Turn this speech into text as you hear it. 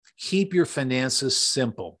keep your finances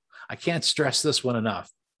simple. I can't stress this one enough.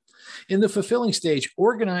 In the fulfilling stage,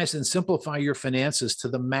 organize and simplify your finances to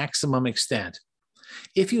the maximum extent.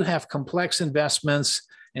 If you have complex investments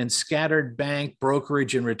and scattered bank,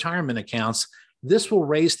 brokerage, and retirement accounts, this will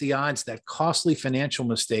raise the odds that costly financial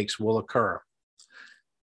mistakes will occur.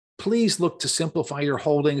 Please look to simplify your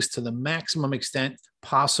holdings to the maximum extent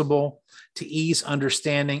possible to ease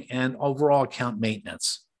understanding and overall account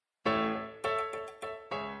maintenance.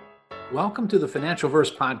 Welcome to the Financial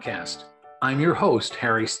Verse Podcast. I'm your host,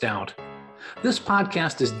 Harry Stout. This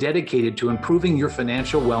podcast is dedicated to improving your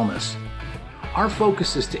financial wellness. Our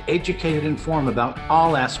focus is to educate and inform about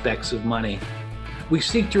all aspects of money. We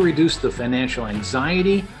seek to reduce the financial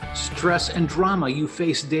anxiety, stress, and drama you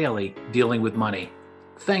face daily dealing with money.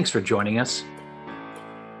 Thanks for joining us.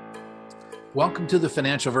 Welcome to the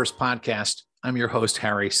Financial Verse Podcast. I'm your host,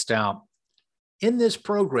 Harry Stout. In this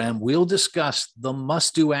program, we'll discuss the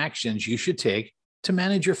must-do actions you should take to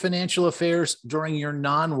manage your financial affairs during your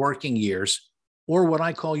non-working years, or what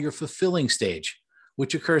I call your fulfilling stage,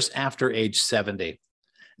 which occurs after age 70.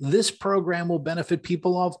 This program will benefit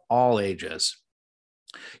people of all ages.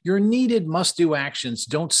 Your needed must-do actions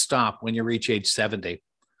don't stop when you reach age 70.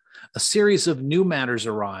 A series of new matters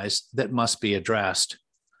arise that must be addressed.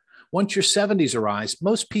 Once your 70s arise,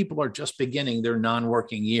 most people are just beginning their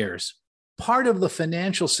non-working years. Part of the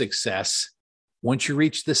financial success, once you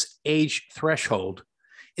reach this age threshold,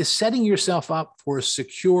 is setting yourself up for a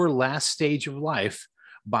secure last stage of life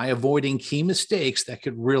by avoiding key mistakes that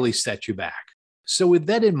could really set you back. So with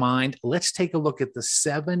that in mind, let's take a look at the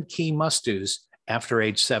 7 key must-dos after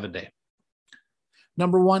age 70.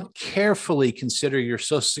 Number 1, carefully consider your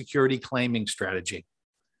Social Security claiming strategy.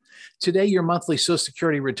 Today, your monthly Social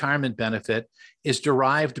Security retirement benefit is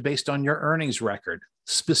derived based on your earnings record,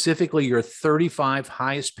 specifically your 35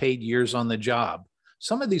 highest paid years on the job.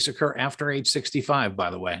 Some of these occur after age 65, by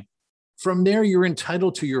the way. From there, you're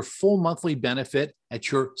entitled to your full monthly benefit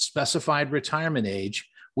at your specified retirement age,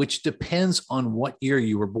 which depends on what year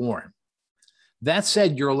you were born. That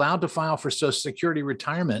said, you're allowed to file for Social Security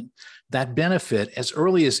retirement, that benefit, as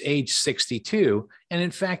early as age 62, and in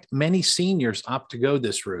fact, many seniors opt to go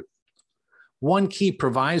this route. One key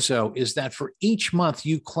proviso is that for each month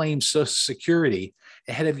you claim Social Security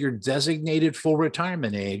ahead of your designated full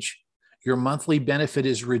retirement age, your monthly benefit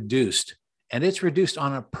is reduced, and it's reduced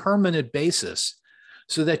on a permanent basis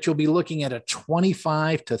so that you'll be looking at a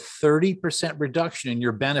 25 to 30% reduction in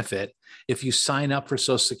your benefit if you sign up for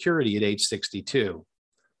Social Security at age 62.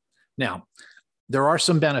 Now, there are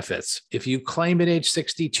some benefits. If you claim at age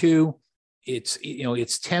 62,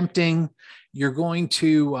 it's tempting. You're going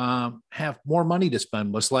to have more money to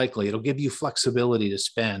spend, most likely. It'll give you flexibility to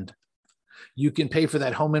spend. You can pay for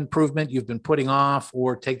that home improvement you've been putting off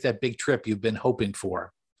or take that big trip you've been hoping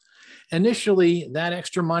for. Initially, that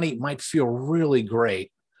extra money might feel really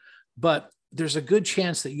great, but there's a good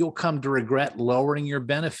chance that you'll come to regret lowering your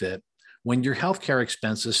benefit when your healthcare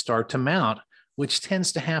expenses start to mount, which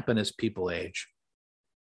tends to happen as people age.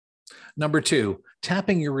 Number 2,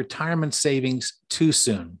 tapping your retirement savings too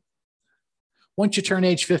soon. Once you turn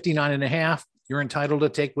age 59 and a half, you're entitled to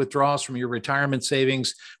take withdrawals from your retirement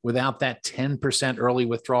savings without that 10% early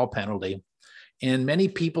withdrawal penalty. And many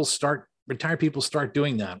retired people start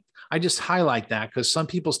doing that. I just highlight that because some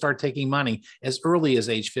people start taking money as early as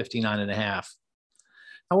age 59 and a half.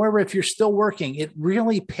 However, if you're still working, it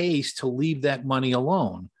really pays to leave that money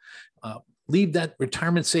alone. Leave that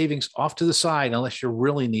retirement savings off to the side unless you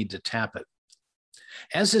really need to tap it.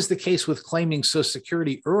 As is the case with claiming Social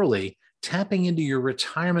Security early, tapping into your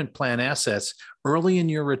retirement plan assets early in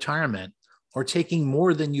your retirement or taking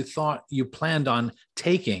more than you thought you planned on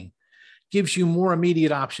taking gives you more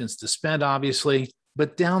immediate options to spend, obviously,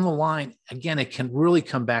 but down the line, again, it can really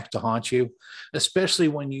come back to haunt you, especially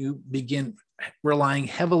when you begin relying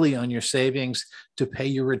heavily on your savings to pay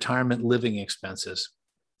your retirement living expenses.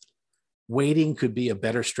 Waiting could be a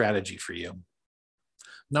better strategy for you.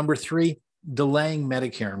 Number 3, delaying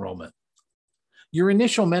Medicare enrollment. Your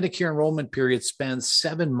initial Medicare enrollment period spans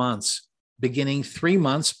 7 months, beginning 3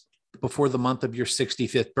 months before the month of your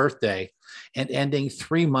 65th birthday and ending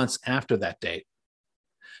 3 months after that date.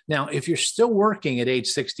 Now, if you're still working at age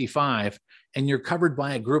 65 and you're covered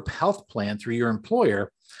by a group health plan through your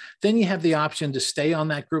employer, then you have the option to stay on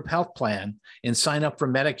that group health plan and sign up for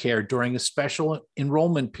Medicare during a special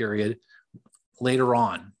enrollment period later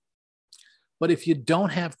on. But if you don't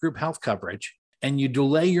have group health coverage and you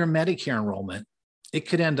delay your Medicare enrollment, it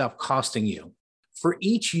could end up costing you. For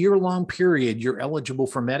each year-long period you're eligible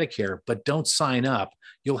for Medicare but don't sign up,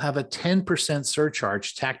 you'll have a 10%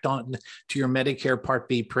 surcharge tacked on to your Medicare Part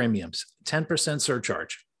B premiums, 10%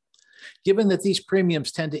 surcharge. Given that these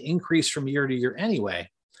premiums tend to increase from year to year anyway,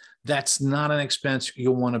 that's not an expense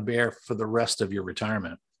you'll want to bear for the rest of your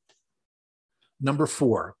retirement. Number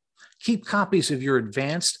 4, keep copies of your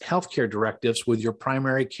advanced healthcare directives with your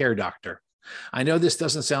primary care doctor. I know this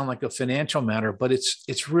doesn't sound like a financial matter, but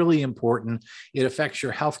it's really important. It affects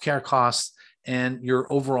your healthcare costs and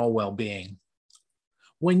your overall well-being.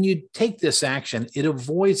 When you take this action, it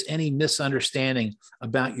avoids any misunderstanding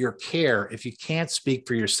about your care if you can't speak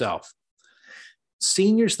for yourself.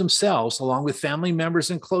 Seniors themselves, along with family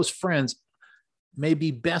members and close friends, may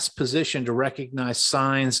be best positioned to recognize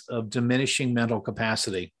signs of diminishing mental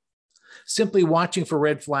capacity. Simply watching for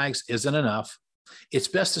red flags isn't enough. It's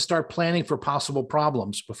best to start planning for possible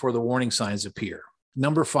problems before the warning signs appear.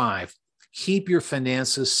 Number 5, keep your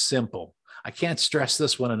finances simple. I can't stress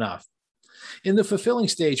this one enough. In the fulfilling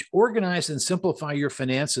stage, organize and simplify your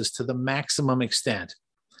finances to the maximum extent.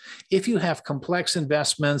 If you have complex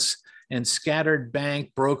investments and scattered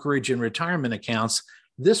bank, brokerage, and retirement accounts,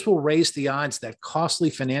 this will raise the odds that costly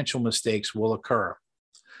financial mistakes will occur.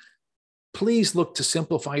 Please look to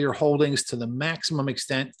simplify your holdings to the maximum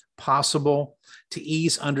extent possible to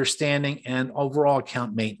ease understanding and overall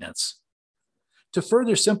account maintenance. To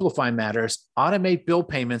further simplify matters, automate bill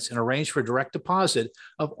payments and arrange for direct deposit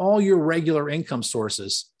of all your regular income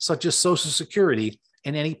sources, such as Social Security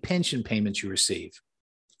and any pension payments you receive.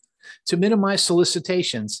 To minimize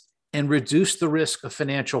solicitations and reduce the risk of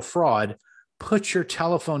financial fraud, put your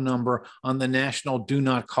telephone number on the National Do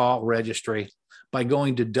Not Call Registry by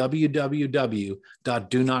going to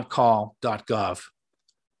www.donotcall.gov.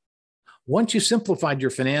 Once you've simplified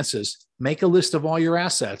your finances, make a list of all your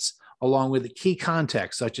assets, along with the key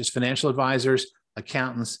contacts such as financial advisors,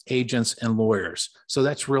 accountants, agents, and lawyers. So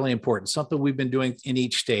that's really important, something we've been doing in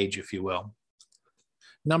each stage, if you will.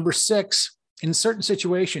 Number 6, in certain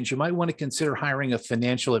situations, you might want to consider hiring a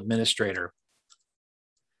financial administrator.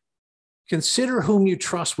 Consider whom you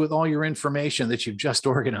trust with all your information that you've just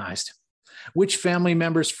organized. Which family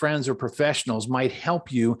members, friends, or professionals might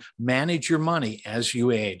help you manage your money as you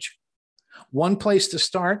age? One place to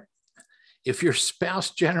start: if your spouse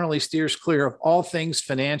generally steers clear of all things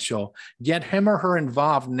financial, get him or her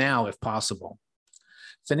involved now if possible.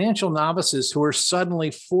 Financial novices who are suddenly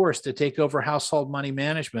forced to take over household money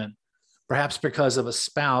management, perhaps because of a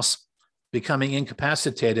spouse becoming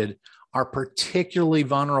incapacitated, are particularly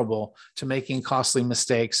vulnerable to making costly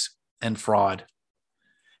mistakes and fraud.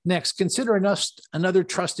 Next, consider another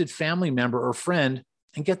trusted family member or friend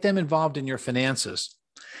and get them involved in your finances.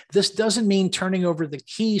 This doesn't mean turning over the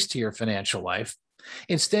keys to your financial life.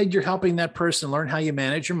 Instead, you're helping that person learn how you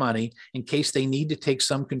manage your money in case they need to take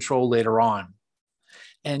some control later on.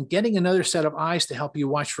 And getting another set of eyes to help you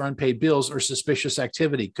watch for unpaid bills or suspicious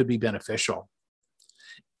activity could be beneficial.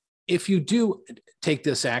 If you do take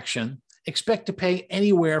this action, expect to pay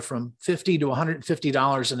anywhere from $50 to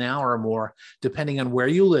 $150 an hour or more, depending on where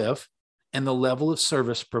you live and the level of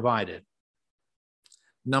service provided.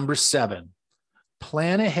 Number 7,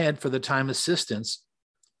 plan ahead for the time assistance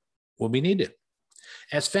will be needed.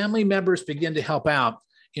 As family members begin to help out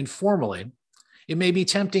informally, it may be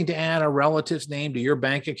tempting to add a relative's name to your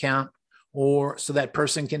bank account, or so that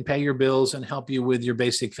person can pay your bills and help you with your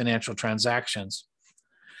basic financial transactions.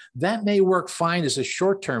 That may work fine as a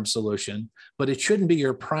short-term solution, but it shouldn't be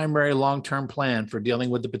your primary long-term plan for dealing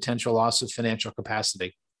with the potential loss of financial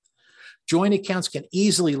capacity. Joint accounts can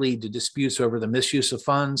easily lead to disputes over the misuse of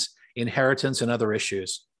funds, inheritance, and other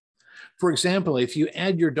issues. For example, if you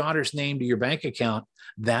add your daughter's name to your bank account,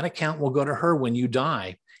 that account will go to her when you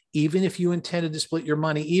die, even if you intended to split your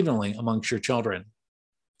money evenly amongst your children.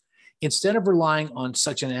 Instead of relying on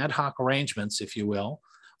such an ad hoc arrangements, if you will,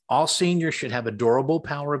 all seniors should have a durable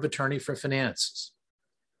power of attorney for finances.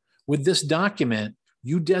 With this document,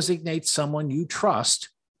 you designate someone you trust,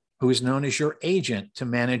 who is known as your agent, to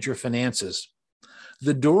manage your finances.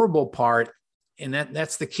 The durable part, and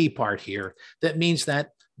that's the key part here, that means that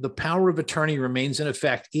the power of attorney remains in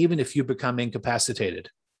effect even if you become incapacitated.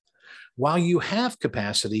 While you have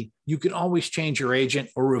capacity, you can always change your agent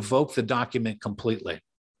or revoke the document completely.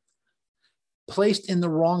 Placed in the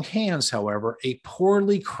wrong hands, however, a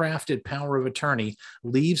poorly crafted power of attorney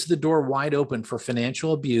leaves the door wide open for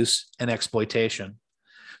financial abuse and exploitation.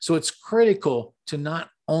 So it's critical to not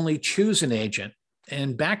only choose an agent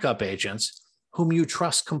and backup agents whom you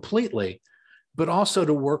trust completely, but also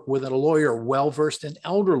to work with a lawyer well-versed in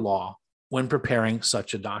elder law when preparing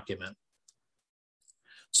such a document.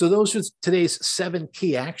 So those are today's 7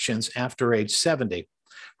 key actions after age 70.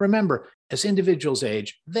 Remember, as individuals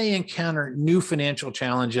age, they encounter new financial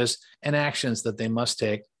challenges and actions that they must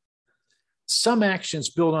take. Some actions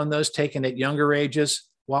build on those taken at younger ages,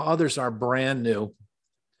 while others are brand new.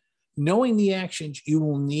 Knowing the actions you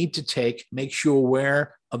will need to take makes you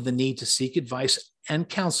aware of the need to seek advice and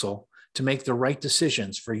counsel to make the right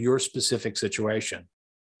decisions for your specific situation.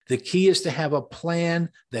 The key is to have a plan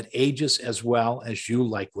that ages as well as you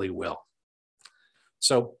likely will.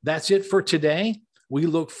 So that's it for today. We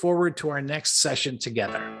look forward to our next session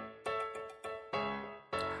together.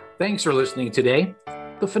 Thanks for listening today.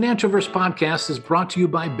 The Financialverse podcast is brought to you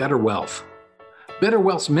by Better Wealth. Better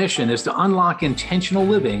Wealth's mission is to unlock intentional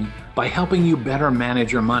living by helping you better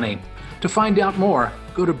manage your money. To find out more,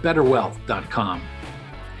 go to betterwealth.com.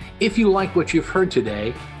 If you like what you've heard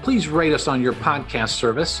today, please rate us on your podcast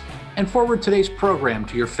service and forward today's program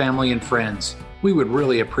to your family and friends. We would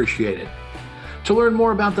really appreciate it. To learn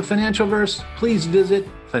more about the Financialverse, please visit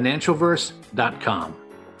financialverse.com.